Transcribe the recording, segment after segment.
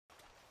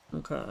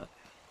Okay.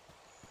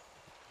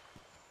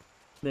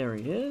 There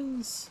he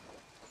is.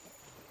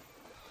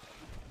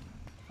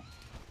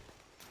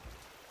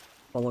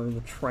 Follow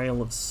the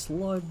trail of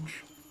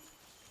sludge.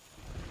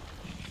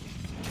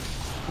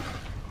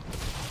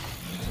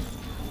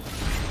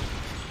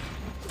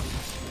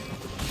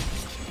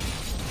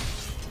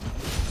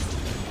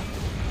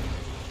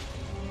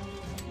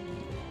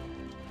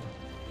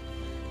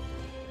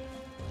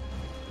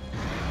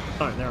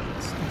 Oh, there it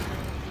is.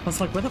 I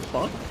was like, where the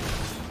fuck?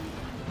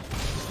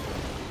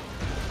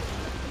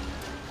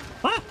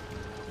 Ah!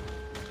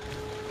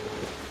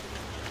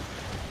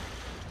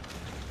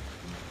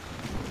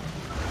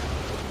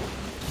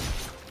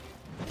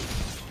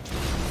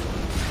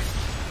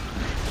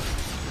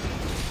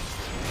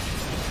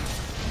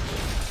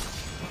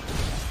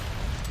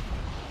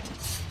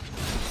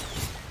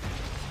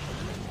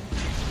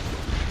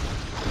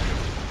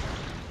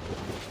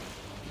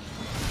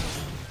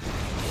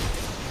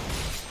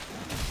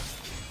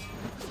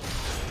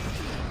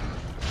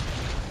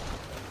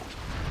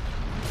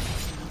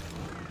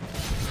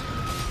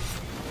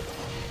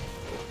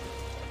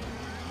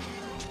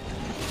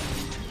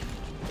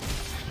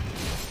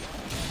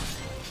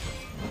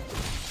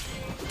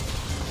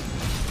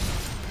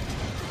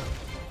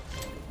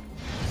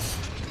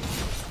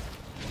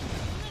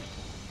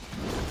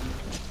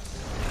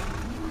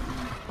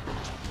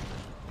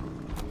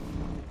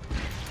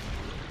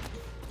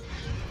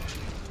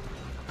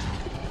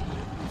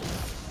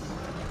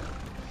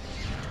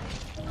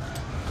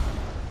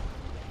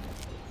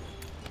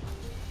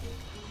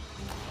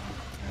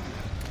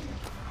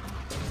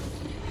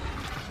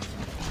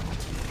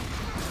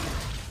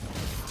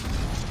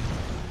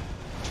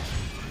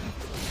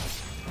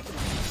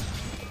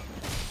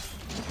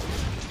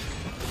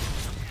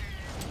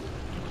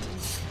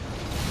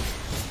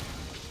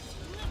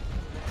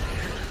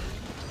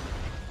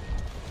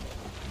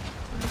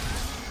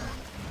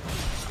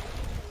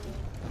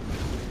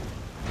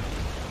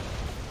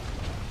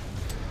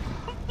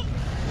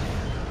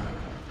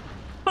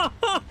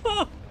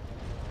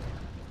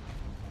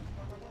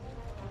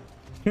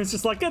 He was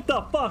just like, get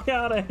the fuck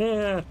out of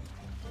here!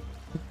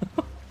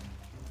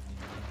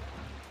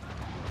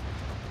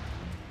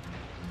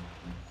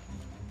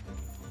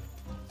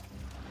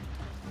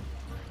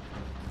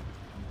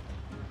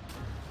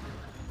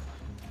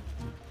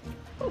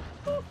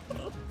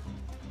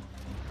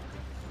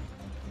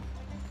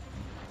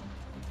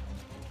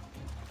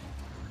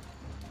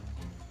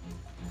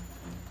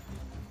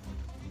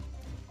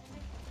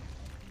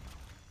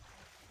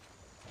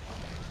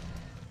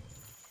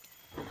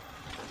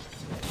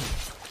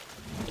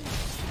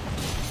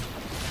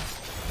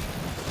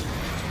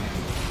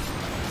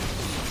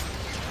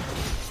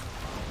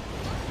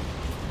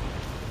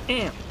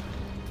 Damn.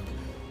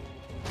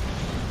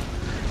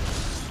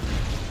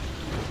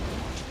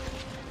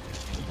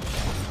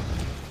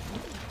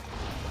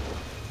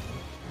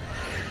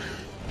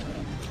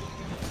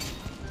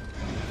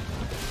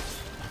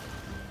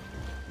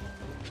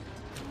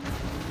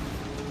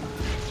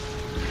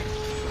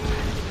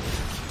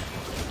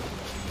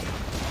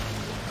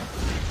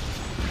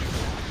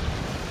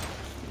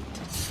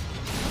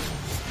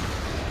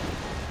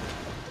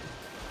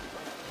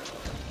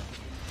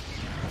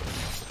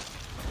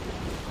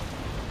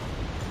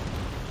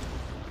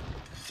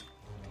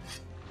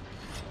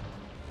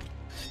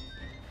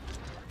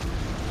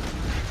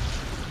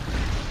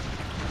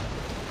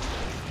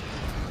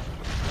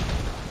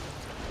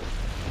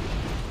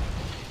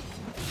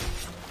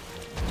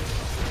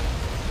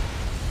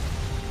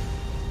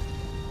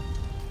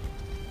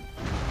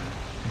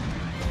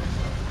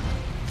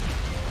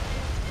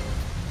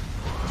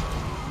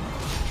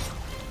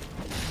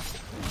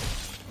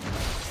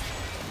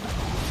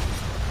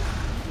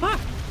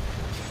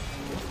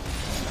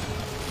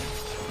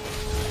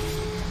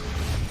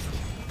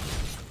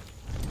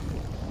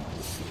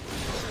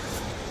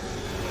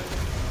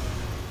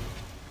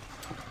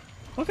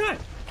 Okay.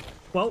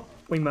 Well,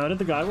 we murdered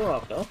the guy we're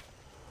after.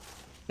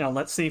 Now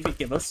let's see if he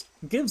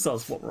gives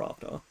us what we're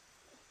after.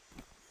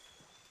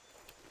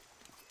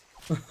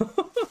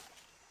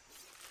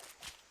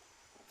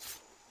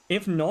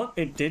 If not,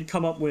 it did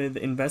come up with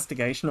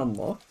investigation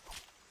unlocked.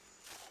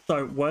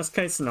 So worst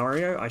case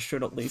scenario, I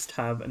should at least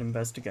have an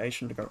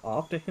investigation to go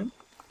after him.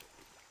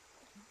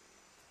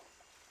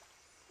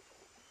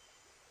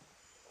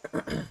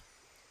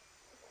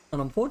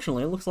 And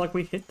unfortunately, it looks like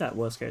we hit that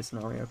worst case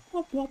scenario.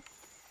 Whoop whoop.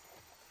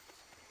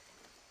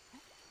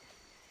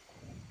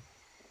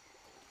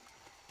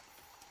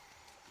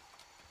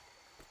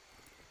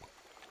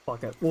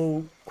 Fuck it.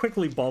 We'll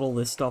quickly bottle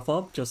this stuff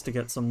up just to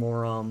get some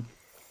more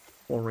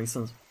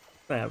recent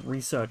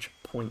research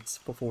points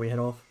before we head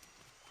off.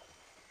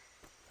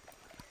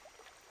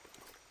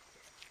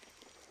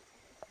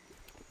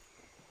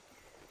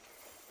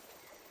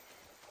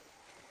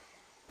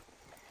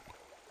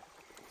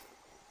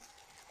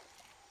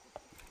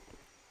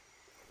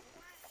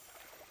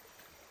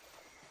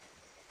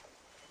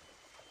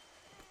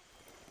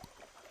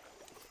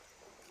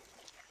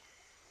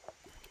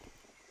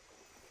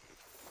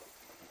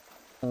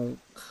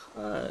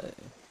 Okay.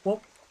 Well,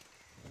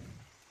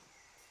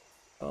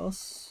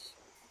 Us.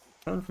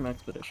 Return from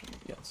expedition,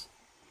 yes.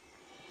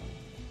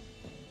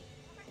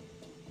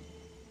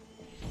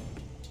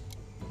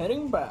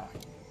 Heading back.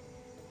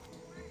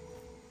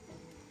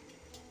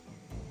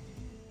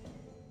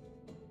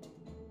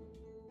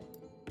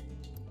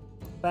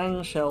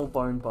 Bang, shell,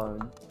 bone,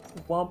 bone.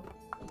 Wump,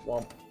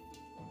 wump.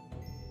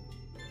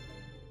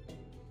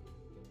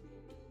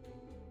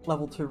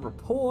 Level 2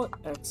 report,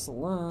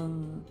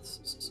 excellent.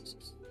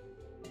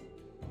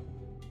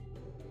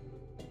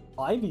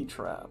 Ivy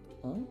trap.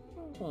 Oh.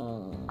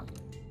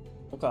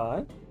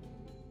 Okay.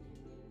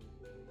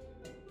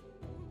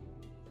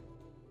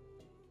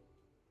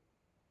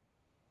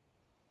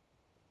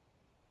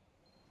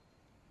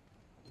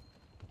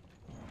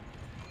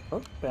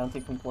 Oh,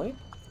 bounty complete.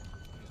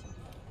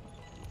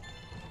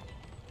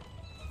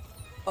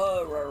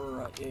 Oh,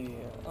 right,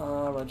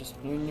 yeah. Register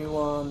new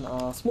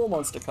one. Small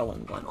monster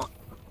culling, why not?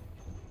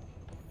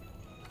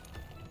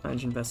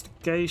 Manage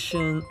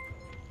investigation.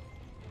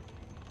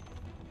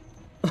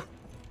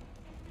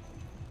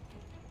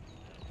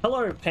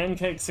 Hello,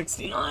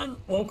 Pancake69.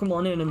 Welcome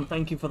on in and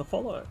thank you for the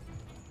follow.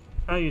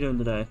 How are you doing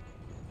today?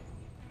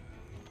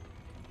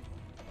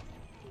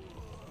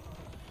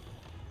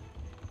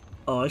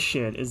 Oh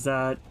shit, is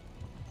that...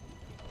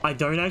 I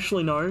don't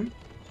actually know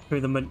who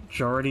the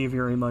majority of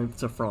your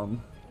emotes are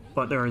from,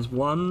 but there is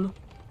one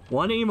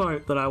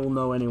emote that I will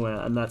know anywhere,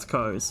 and that's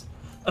Ko's.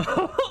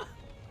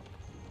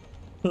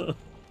 So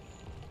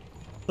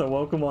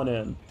welcome on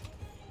in.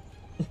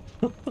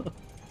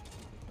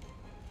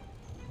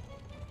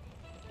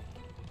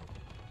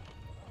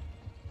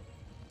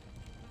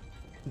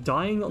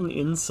 Dying on the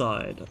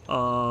inside.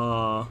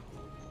 That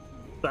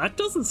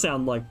doesn't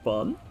sound like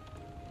fun.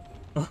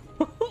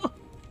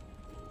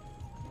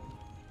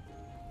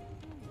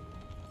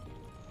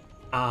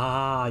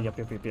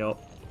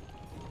 Yup.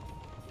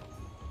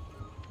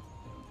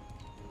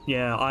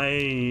 Yeah,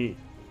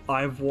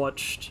 I've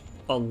watched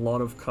a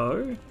lot of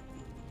Ko,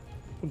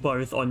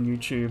 both on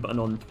YouTube and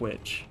on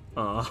Twitch.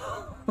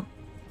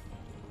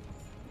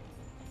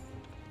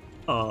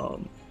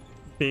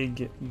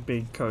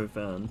 Big Ko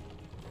fan.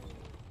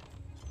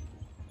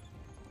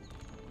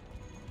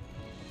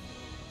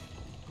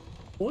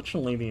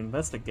 Fortunately, the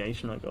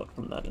investigation I got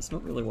from that is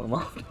not really what I'm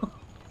after.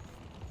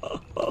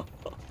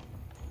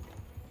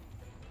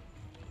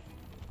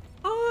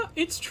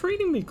 It's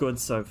treating me good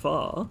so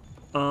far.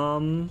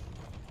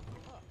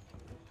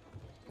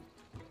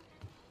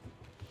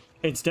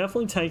 It's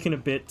definitely taken a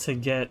bit to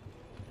get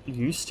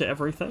used to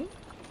everything.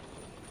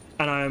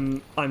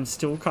 And I'm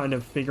still kind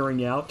of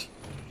figuring out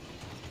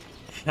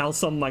how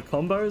some of my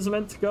combos are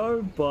meant to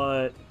go,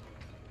 but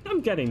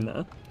I'm getting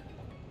there.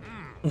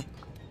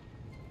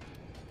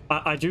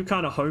 I do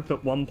kind of hope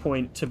at one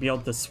point to be able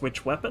to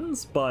switch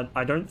weapons, but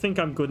I don't think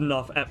I'm good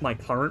enough at my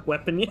current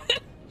weapon yet.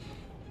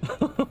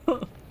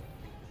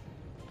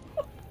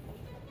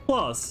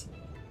 Plus,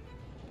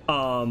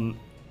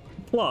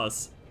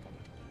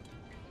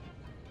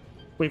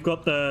 we've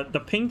got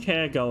the pink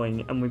hair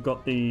going, and we've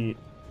got the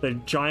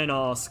giant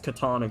ass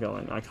katana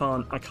going. I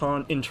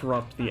can't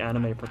interrupt the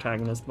anime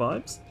protagonist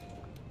vibes.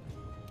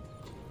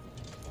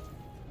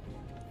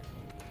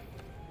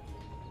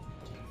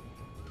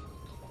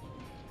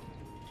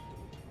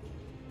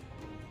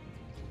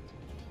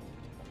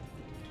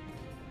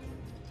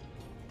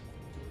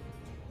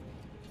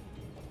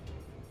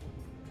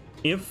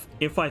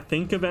 If I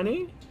think of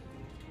any,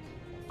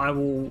 I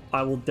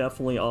will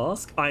definitely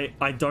ask.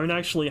 I don't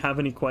actually have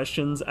any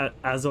questions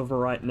as of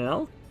right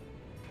now.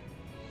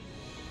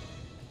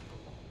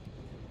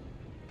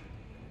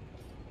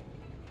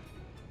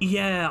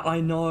 Yeah, I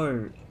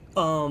know.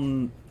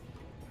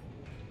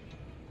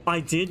 I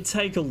did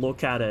take a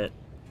look at it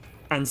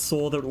and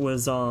saw that it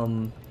was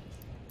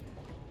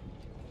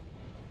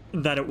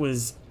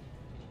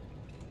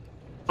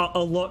a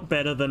lot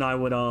better than I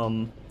would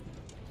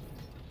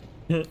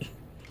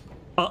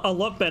a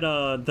lot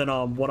better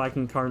than what I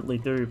can currently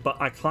do,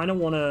 but I kind of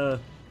want to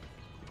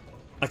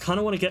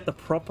get the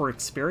proper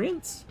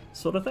experience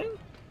sort of thing.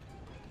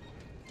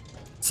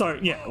 So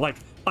yeah, like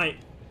I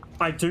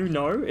do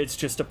know it's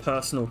just a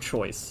personal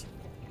choice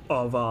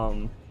of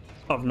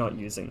not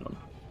using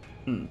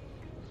them.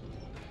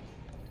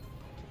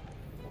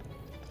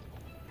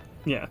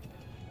 Yeah.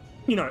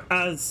 You know,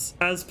 as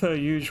per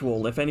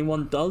usual, if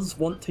anyone does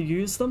want to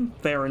use them,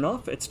 fair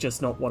enough. It's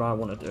just not what I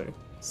want to do.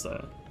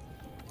 So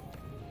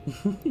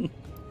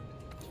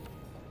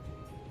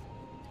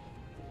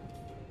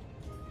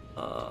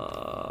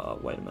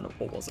wait a minute,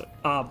 what was it?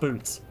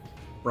 Boots.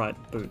 Right,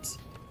 boots.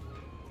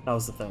 That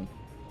was the thing.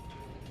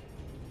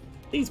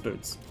 These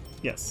boots.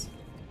 Yes.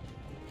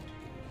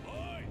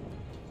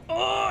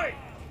 Oi!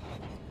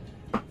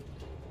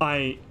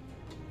 I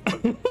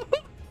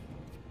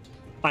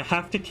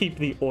have to keep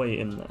the oi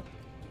in there.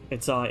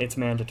 It's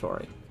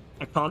mandatory.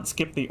 I can't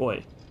skip the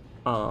oi.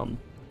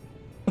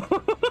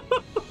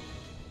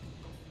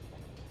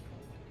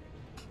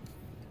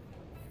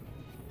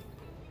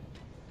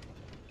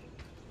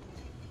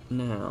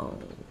 Now,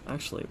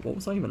 actually, what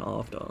was I even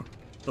after?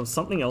 There was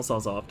something else I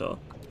was after.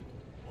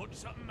 Want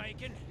something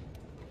making?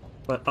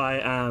 But I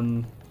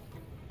am...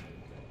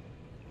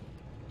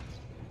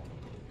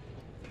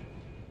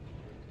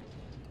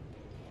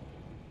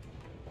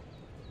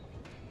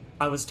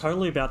 I was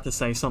totally about to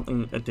say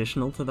something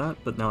additional to that,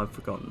 but now I've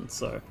forgotten,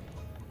 so...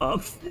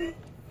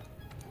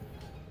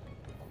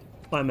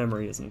 my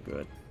memory isn't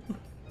good.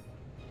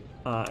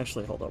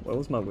 Actually, hold up. Where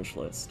was my wish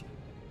list?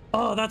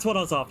 Oh, that's what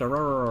I was after.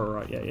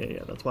 Right.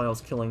 Yeah. That's why I was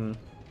killing...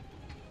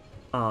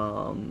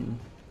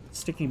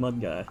 Sticky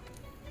Mud Guy.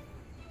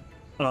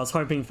 And I was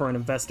hoping for an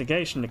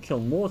investigation to kill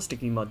more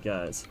Sticky Mud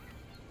Guys.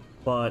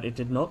 But it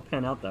did not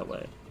pan out that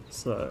way.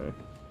 So...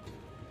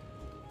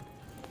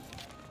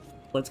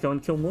 let's go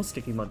and kill more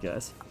Sticky Mud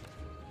Guys.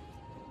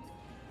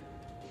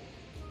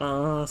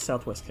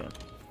 Southwest camp.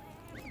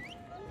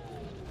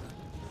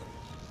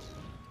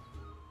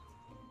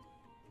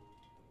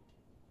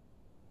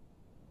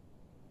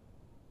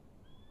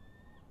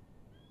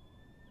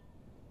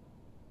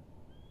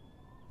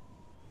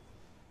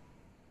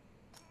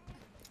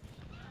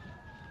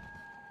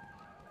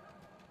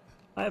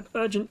 I have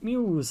urgent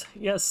news.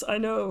 Yes, I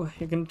know.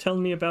 You can tell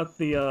me about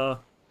the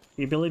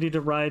ability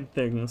to ride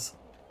things.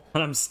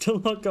 And I'm still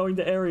not going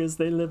to areas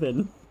they live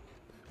in.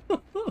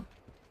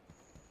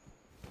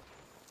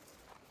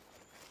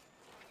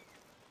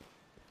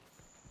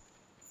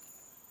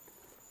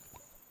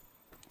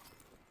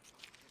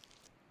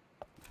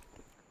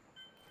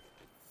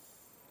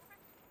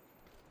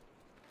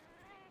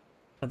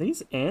 Are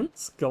these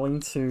ants going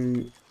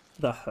to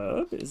the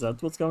herb? Is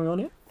that what's going on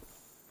here?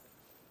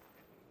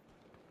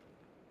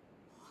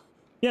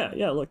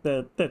 Yeah, look,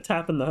 they're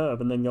tapping the herb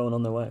and then going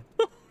on their way.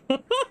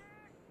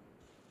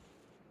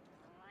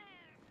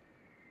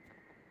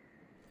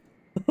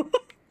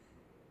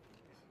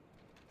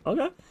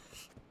 Okay.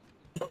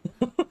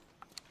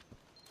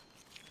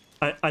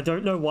 I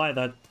don't know why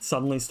that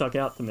suddenly stuck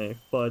out to me,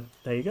 but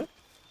there you go.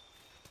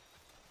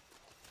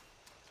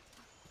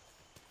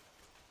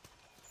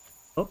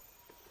 Oh,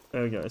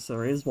 there we go. So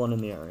there is one in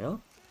the area.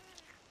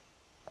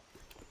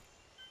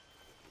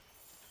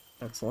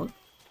 Excellent.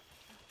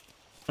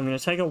 I'm going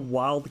to take a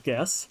wild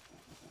guess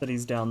that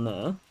he's down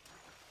there.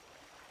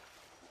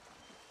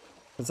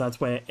 Because that's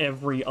where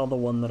every other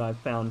one that I've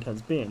found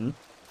has been.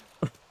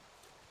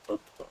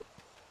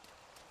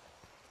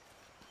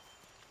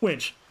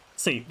 Which,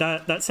 see,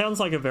 that sounds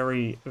like a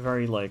very,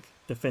 very, like,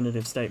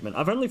 definitive statement.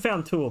 I've only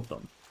found 2 of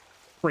them.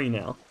 3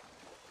 now.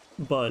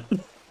 But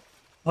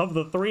of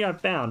the 3 I've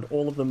found,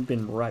 all of them have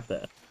been right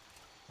there.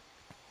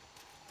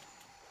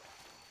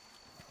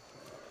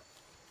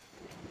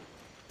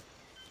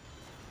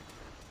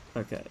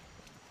 Okay,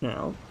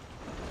 now,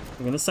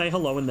 I'm gonna say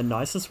hello in the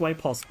nicest way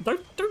possible.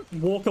 Don't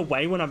walk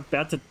away when I'm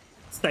about to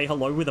say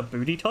hello with a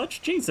booty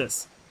touch.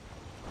 Jesus.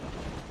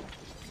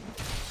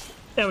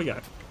 There we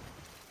go.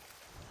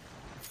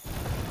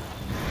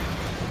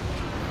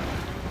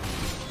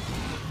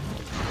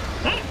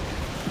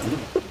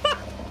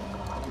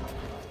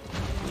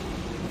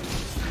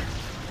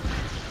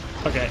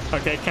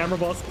 Okay, camera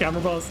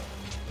boss.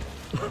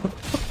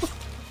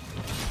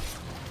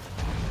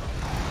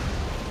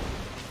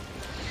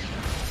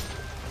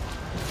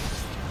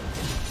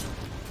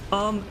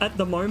 At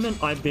the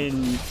moment, I've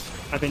been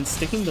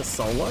sticking to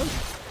solo.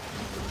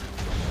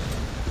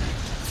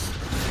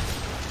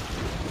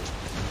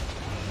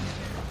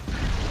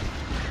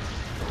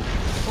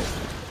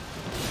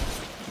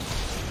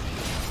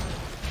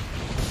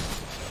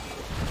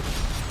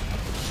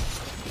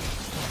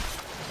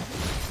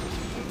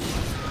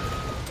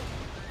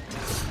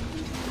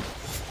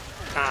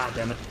 Ah,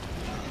 damn it.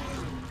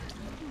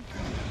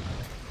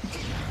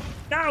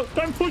 No,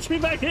 don't push me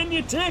back in,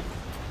 you dick!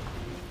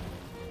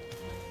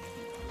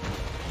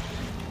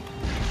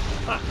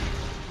 Ah.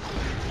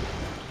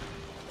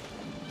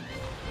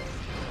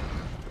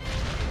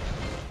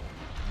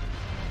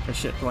 Oh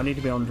shit, do I need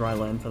to be on dry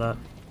land for that?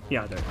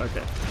 Yeah, I do,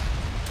 okay.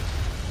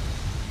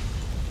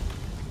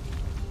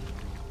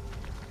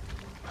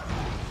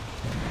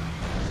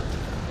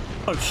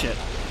 Oh shit.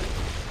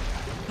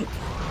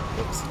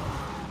 Oops.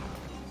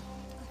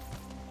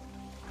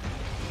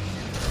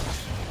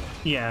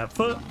 Yeah,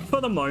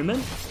 for the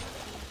moment,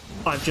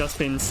 I've just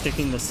been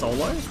sticking to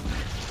solo.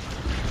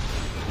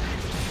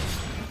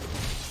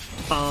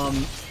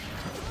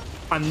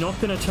 I'm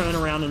not going to turn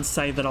around and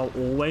say that I'll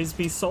always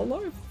be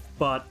solo,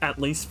 but at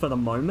least for the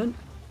moment,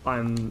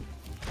 I'm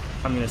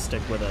going to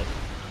stick with it.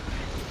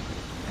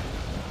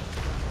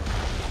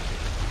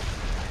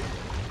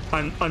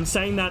 I'm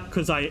saying that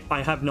because I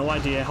have no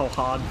idea how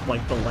hard,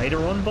 like, the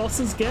later on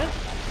bosses get,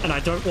 and I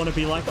don't want to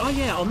be like, oh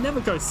yeah, I'll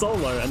never go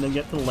solo, and then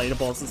get to the later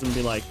bosses and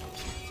be like,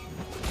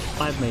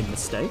 I've made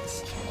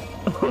mistakes.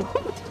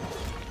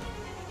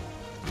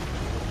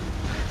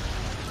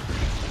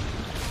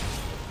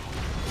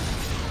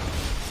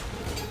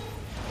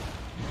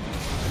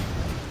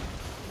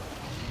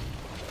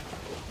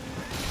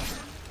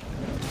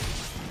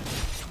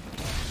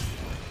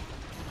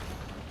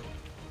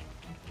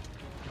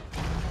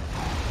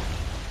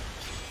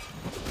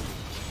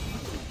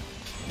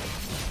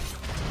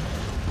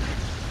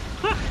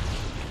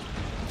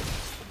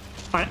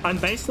 I'm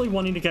basically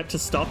wanting to get to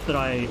stuff that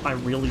I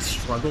really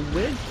struggled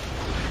with,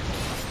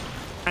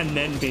 and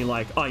then be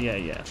like, oh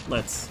yeah,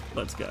 let's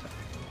go.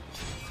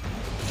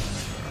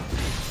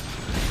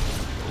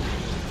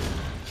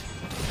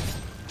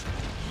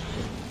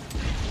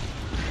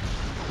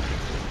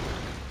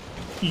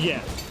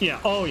 Yeah,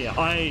 oh yeah,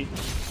 I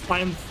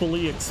am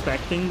fully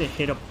expecting to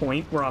hit a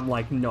point where I'm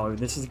like, no,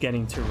 this is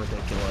getting too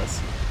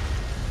ridiculous.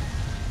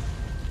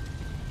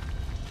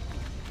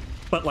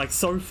 But like,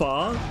 so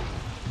far,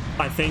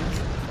 I think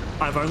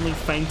I've only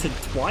fainted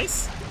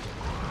twice,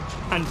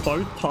 and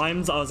both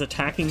times I was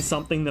attacking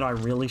something that I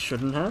really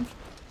shouldn't have.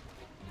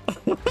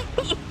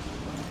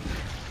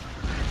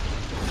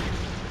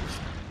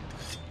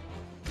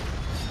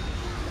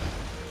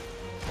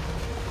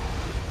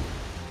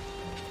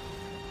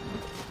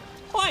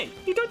 Wait,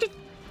 you don't just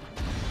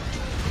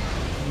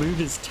move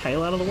his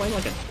tail out of the way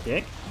like a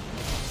dick?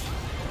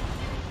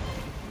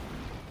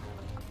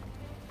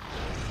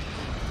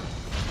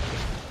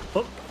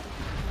 Oh.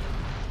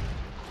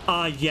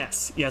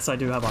 Yes, I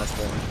do have Ice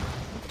Falling.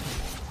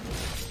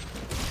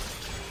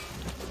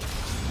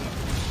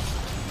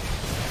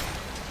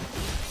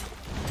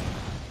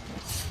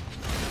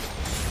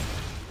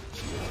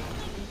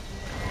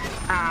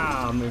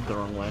 Ah, I moved the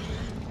wrong way.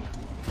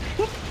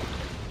 Whoop.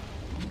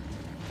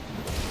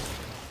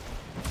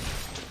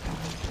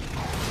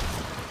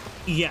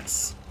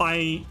 Yes,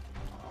 I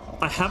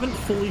haven't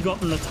fully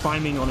gotten the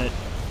timing on it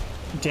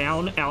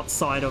down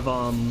outside of,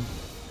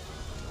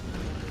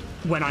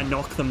 when I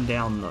knock them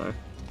down, though.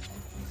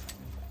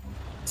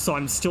 So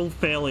I'm still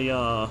fairly,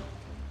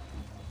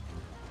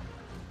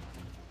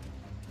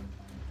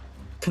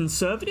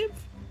 conservative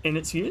in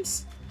its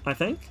use, I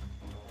think.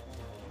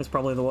 Is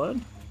probably the word.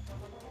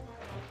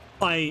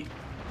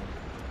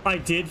 I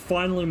did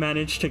finally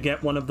manage to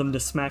get one of them to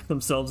smack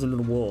themselves into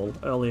the wall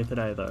earlier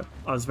today, though.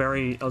 I was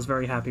very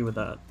happy with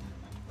that.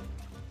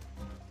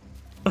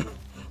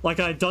 Like,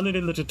 I'd done it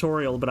in the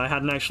tutorial, but I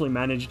hadn't actually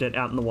managed it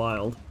out in the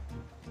wild.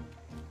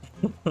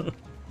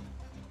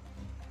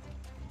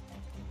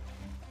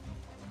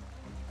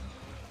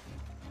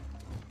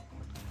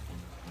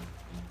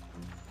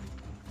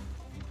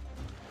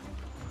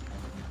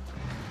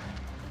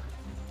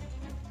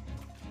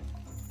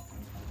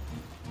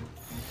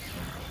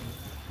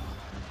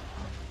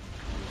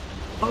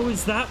 Oh,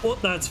 is that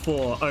what that's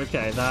for?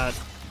 Okay,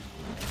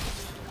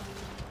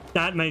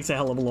 that makes a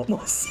hell of a lot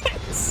more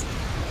sense.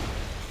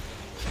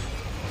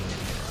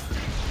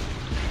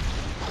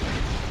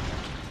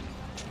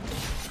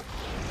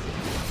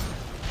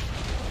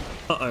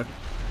 Uh-oh.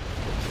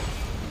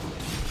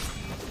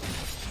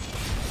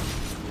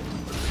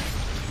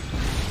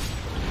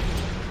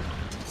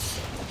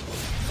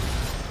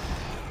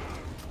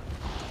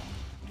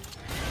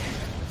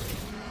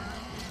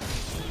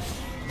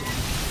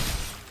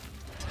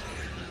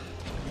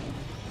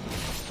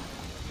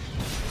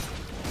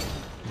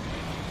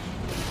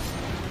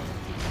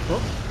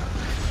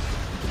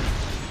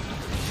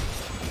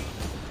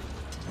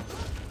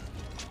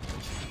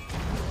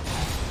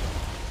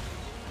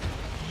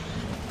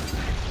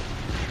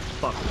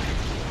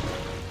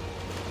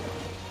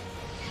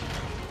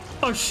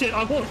 Oh shit,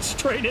 I walked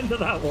straight into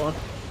that one.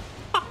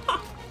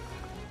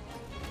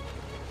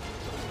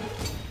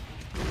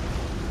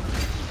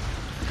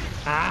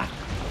 Ah!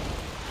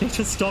 He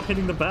just stopped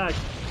hitting the back.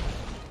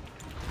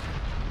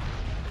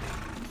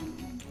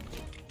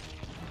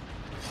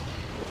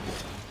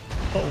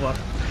 Oh, what?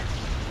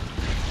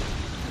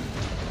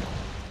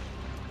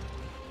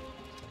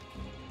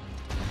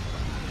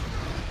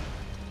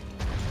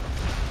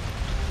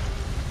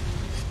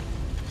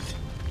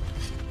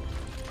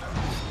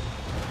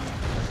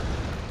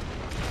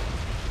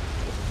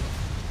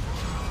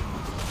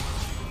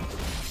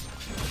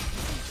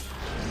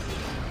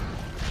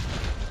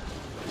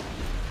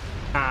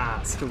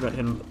 Still got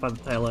hit by the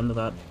tail end of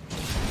that.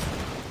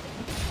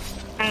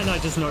 And I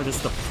just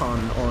noticed the pun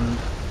on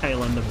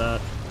tail end of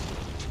that.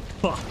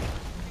 Fuck.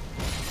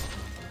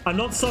 I'm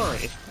not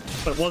sorry,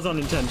 but it was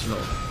unintentional.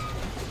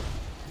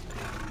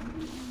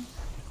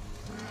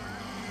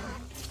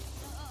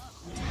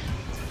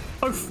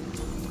 Oh,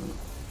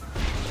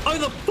 oh,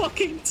 the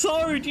fucking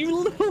toad,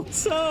 you little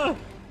turd!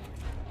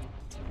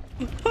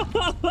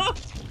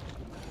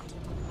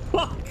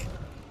 Fuck!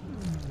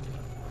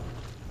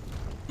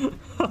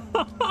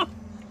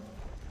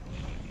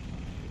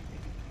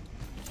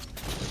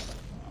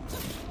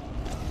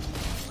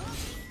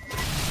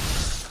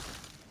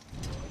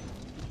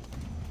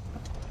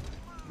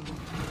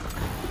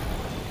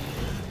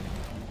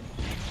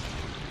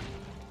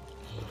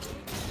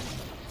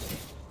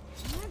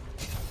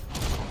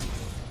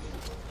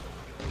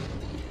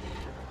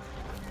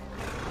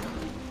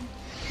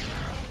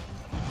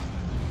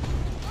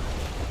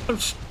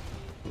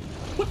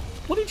 Oh,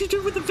 what did you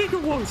do with the Vigor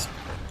Wasp?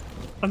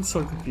 I'm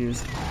so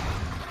confused.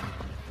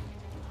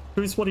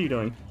 What are you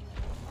doing?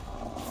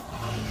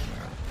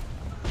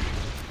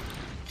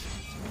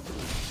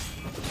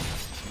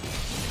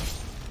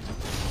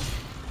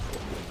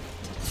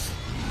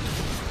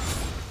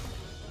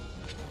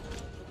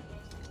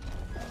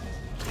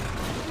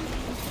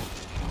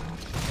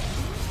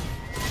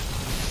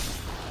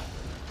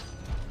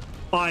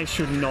 I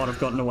should not have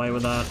gotten away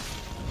with that.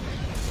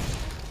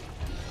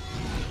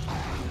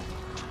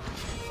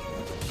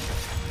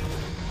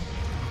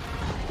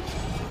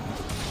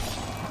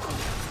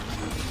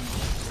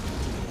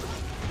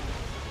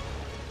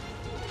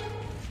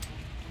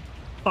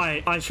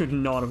 I should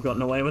not have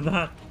gotten away with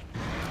that.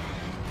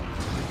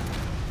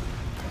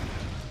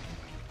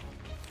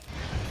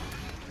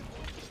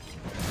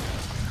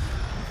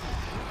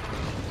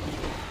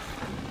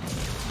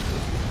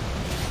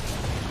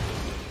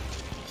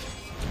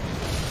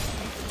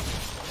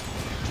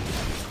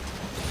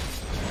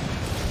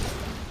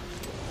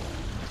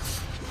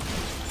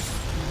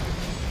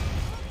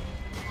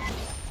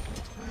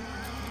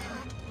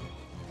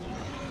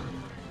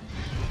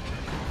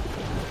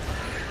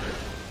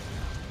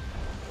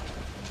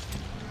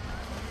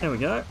 There we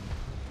go.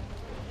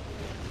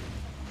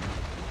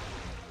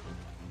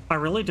 I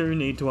really do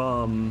need to,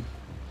 I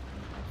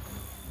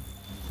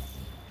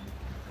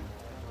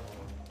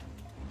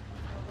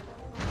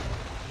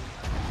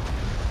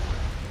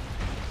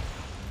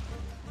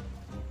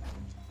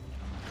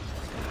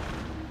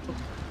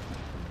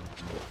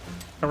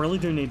really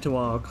do need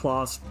to,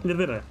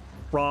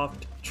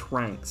 craft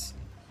tranks.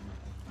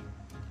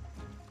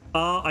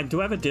 I do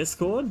have a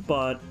Discord,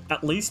 but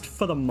at least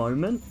for the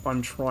moment,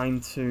 I'm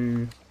trying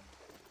to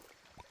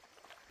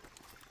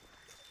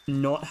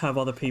not have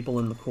other people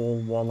in the call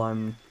while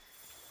I'm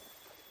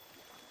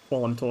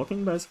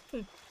talking,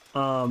 basically.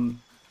 I'm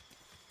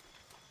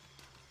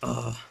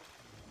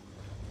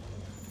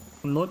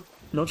not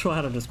sure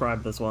how to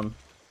describe this one.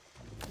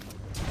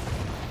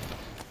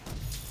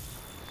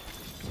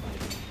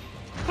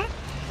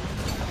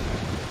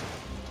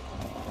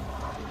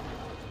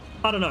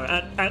 I don't know.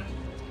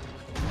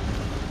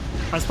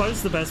 I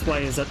suppose the best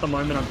way is at the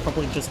moment I'm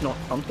probably just not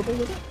comfortable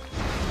with it.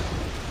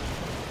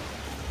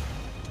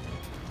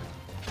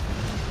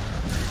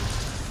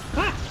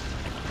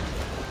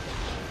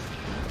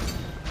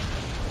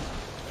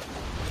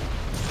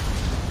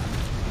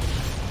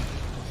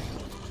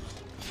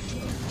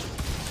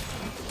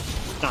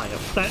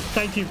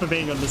 Thank you for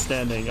being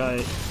understanding.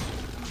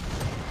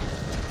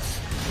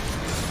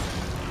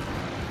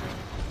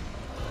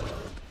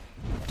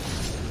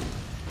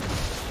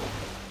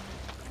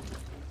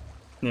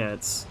 Yeah,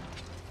 it's...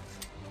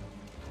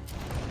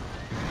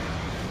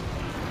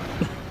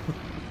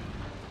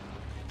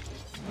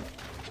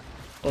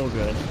 all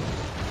good.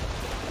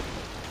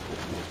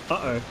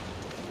 Uh-oh.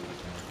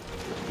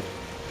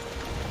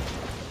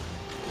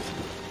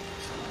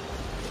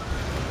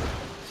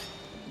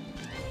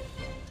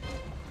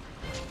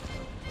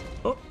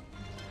 Oh.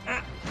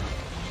 Ah.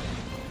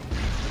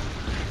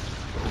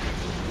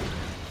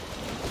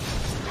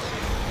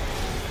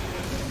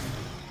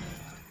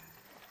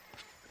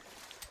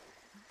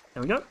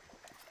 There we go.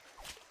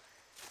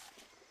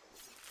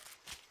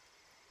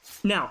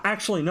 Now,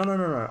 actually,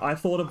 no. I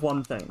thought of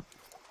one thing.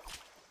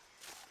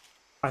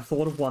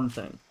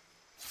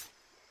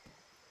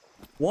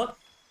 What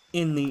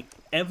in the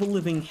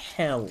ever-living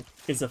hell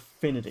is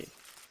affinity?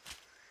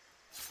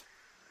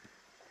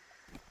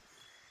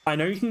 I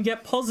know you can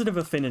get positive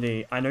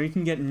affinity, I know you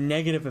can get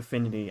negative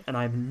affinity, and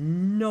I have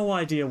no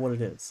idea what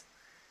it is.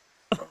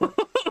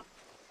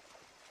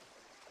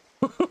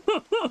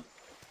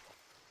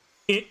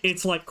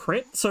 It's like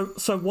crit? So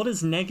what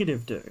does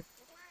negative do?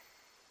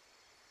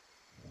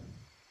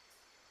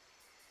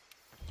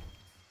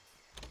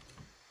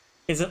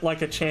 Is it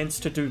like a chance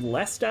to do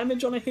less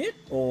damage on a hit,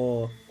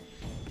 or...?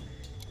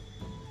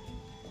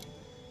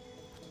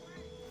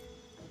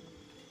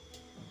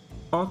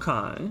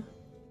 Okay.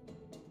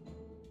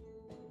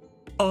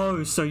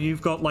 Oh, so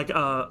you've got like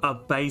a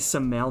base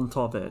amount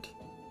of it.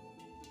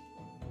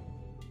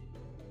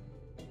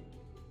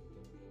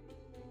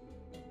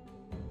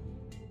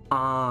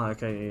 Ah,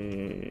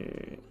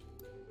 okay.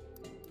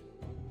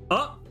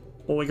 Oh!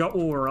 Well, we got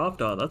what we were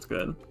after, that's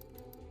good.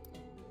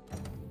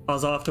 I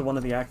was after one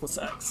of the aqua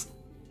sacks.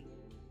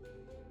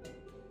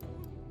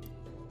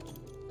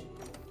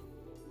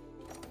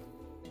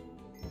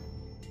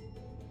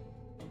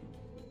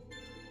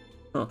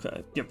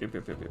 Okay, yep.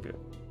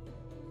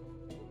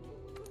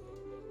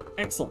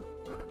 Excellent.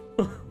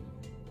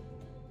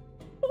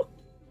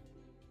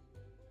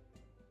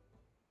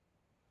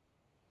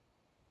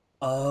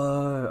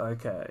 Oh,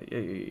 okay.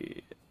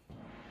 Yeah.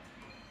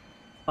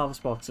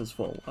 Harvest box is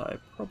full. I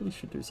probably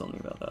should do something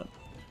about that.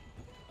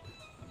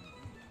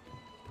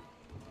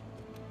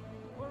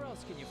 Where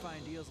else can you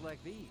find deals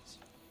like these?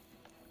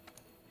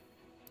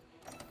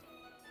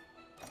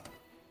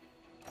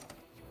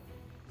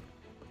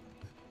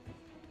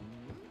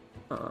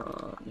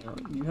 No,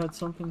 you had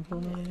something for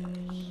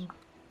me?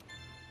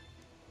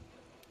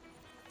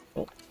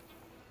 Oh.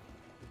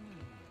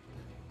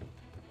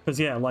 Because,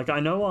 yeah, like, I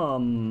know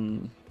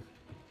one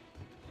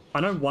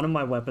of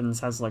my weapons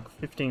has, like,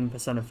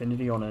 15%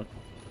 affinity on it.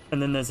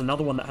 And then there's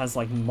another one that has,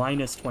 like,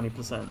 minus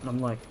 20%. And I'm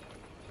like,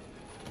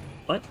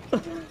 what?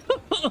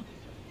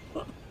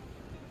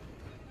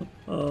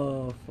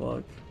 Oh,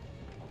 fuck.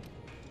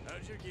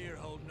 How's your gear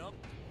holding up?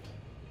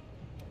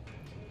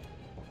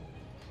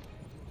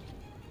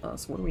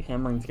 So what are we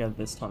hammering together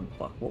this time?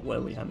 Fuck, what were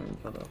we hammering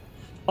together?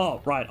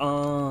 Oh, right,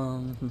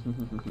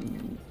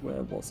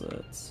 where was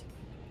it?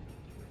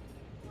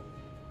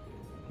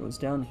 It was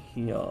down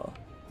here.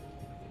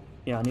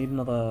 Yeah, I need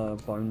another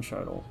bone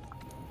shuttle.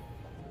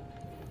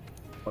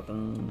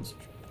 Weapons.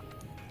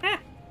 Ah!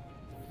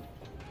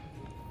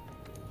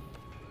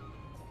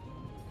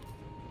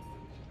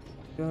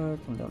 Go,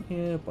 come down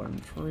here,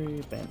 bone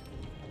tree, bam.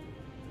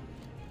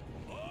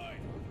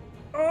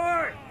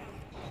 Oi!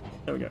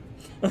 There we go.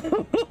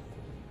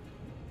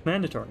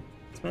 Mandatory.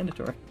 It's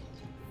mandatory.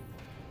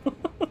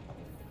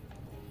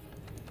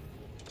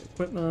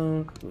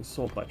 Equipment, we'll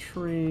sort by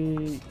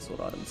tree, sort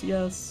items,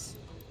 yes.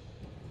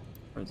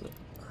 Where is it?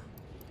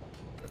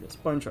 There it is,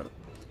 bone shuttle.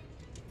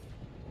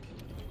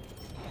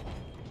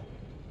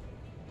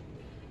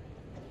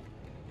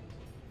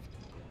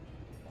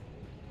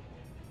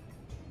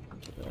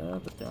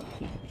 But down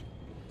here.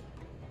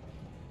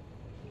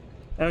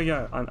 There we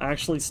go. I'm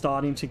actually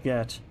starting to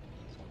get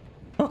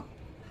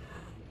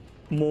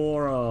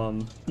more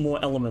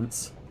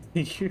elements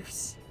to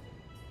use.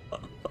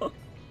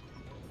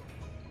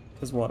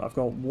 Because what? I've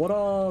got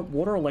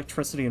water,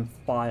 electricity, and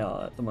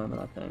fire at the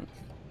moment, I think.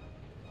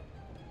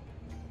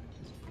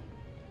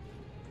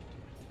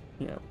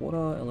 Yeah,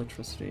 water,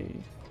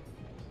 electricity.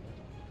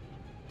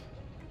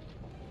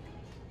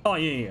 Oh,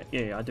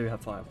 yeah, I do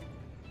have fire.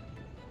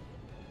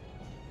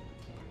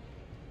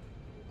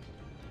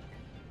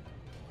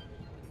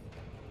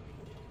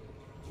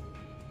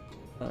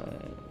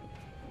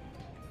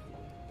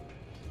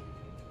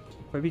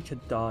 Toby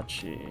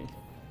Kadachi. Do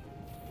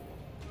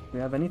we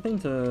have anything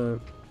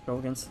to go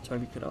against the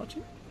Toby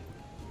Kadachi?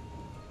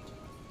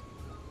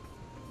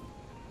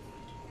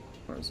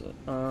 Where is it?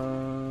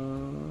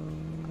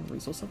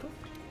 Resource center?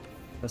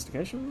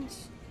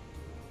 Investigations?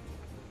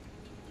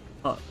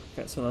 Oh,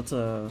 okay, so that's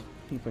a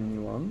heap of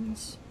new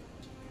ones.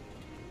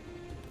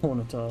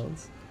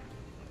 Hornetars.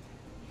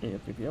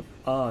 Yep.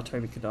 Ah,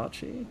 Toby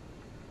Kadachi.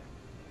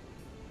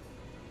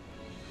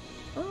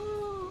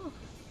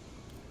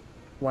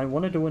 Do I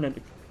want to do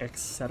an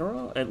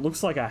etc.? It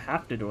looks like I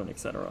have to do an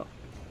etc.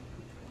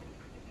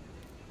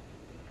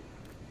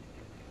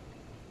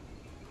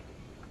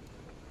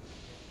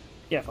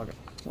 Yeah, fuck it.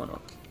 Why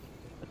not?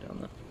 Put down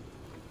there.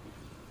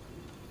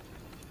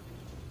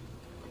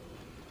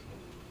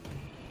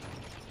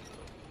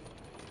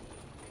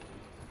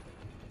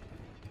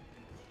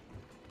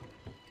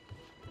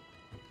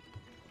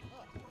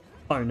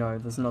 Oh no,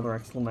 there's another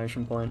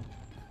exclamation point.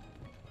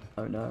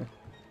 Oh no.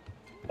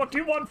 What do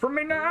you want from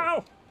me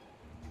now?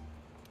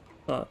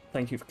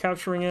 Thank you for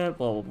capturing it,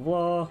 blah, blah,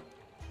 blah.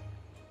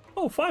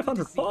 Oh,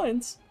 500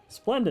 points!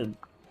 Splendid.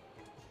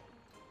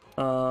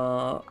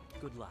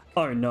 Good luck.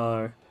 Oh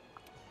no.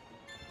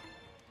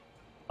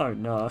 Oh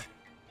no.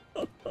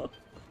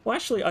 Well,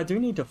 actually, I do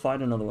need to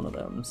fight another one of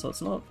them, so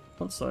it's not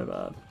so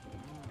bad.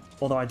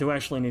 Although I do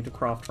actually need to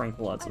craft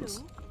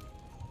tranquilizers.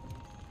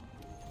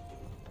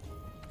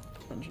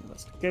 Dungeon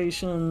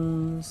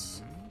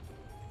investigations.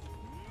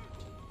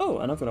 Oh,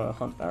 and I've got a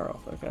hunt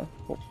Baroth, okay,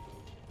 cool.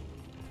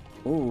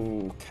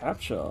 Ooh,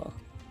 capture.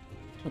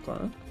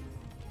 Okay.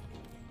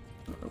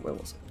 Where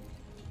was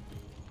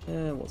it?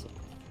 Where was it?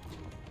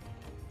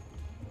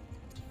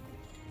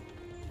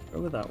 Go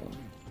with that one.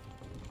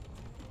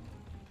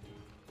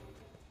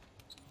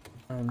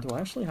 And do I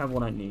actually have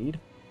what I need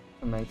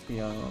to make the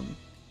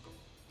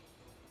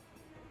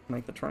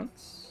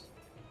tranks?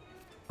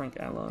 Trank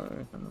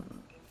ammo.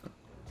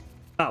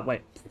 Ah,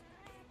 wait.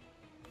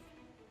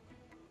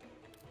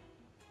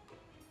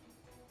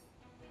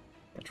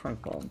 Yeah, trank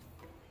bomb.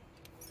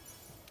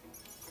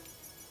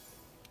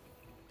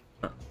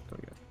 Ah, there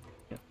we go.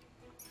 Yeah.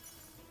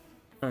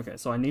 Okay,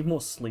 so I need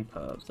more sleep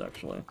herbs,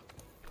 actually.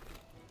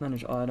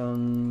 Manage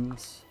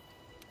items.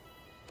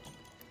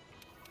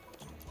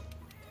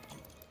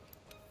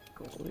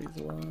 Go all these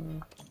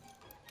away.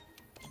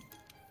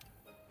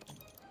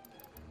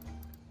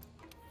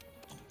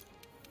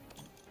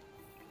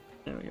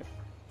 There we go.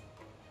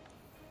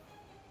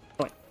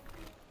 Oh, wait.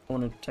 I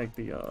wanted to take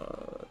the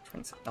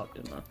tranks out,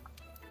 didn't I?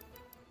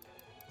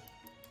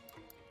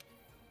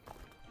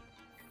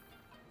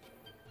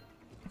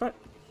 Okay.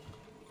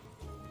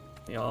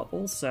 We are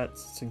all set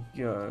to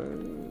go.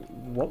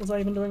 What was I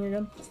even doing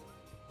again?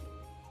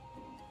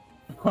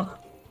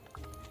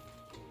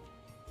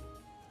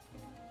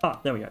 Ah,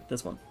 there we go.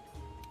 This one.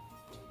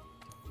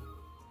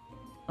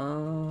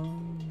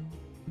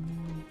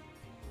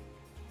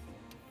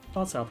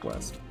 Far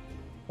southwest.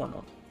 Why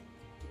not?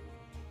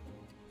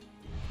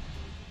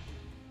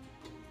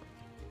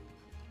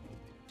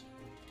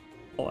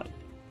 Oh,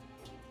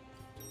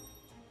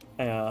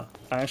 I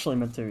actually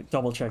meant to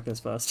double check this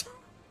first.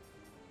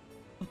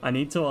 I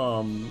need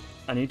to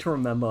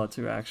remember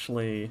to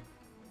actually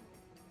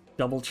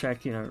double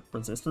check, you know,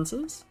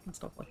 resistances and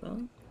stuff like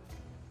that.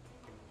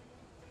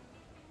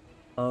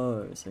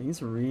 Oh, so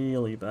he's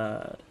really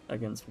bad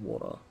against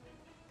water.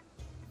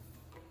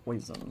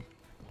 Poison.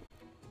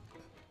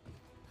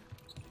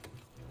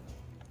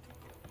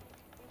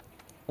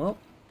 Well,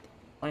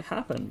 I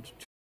happened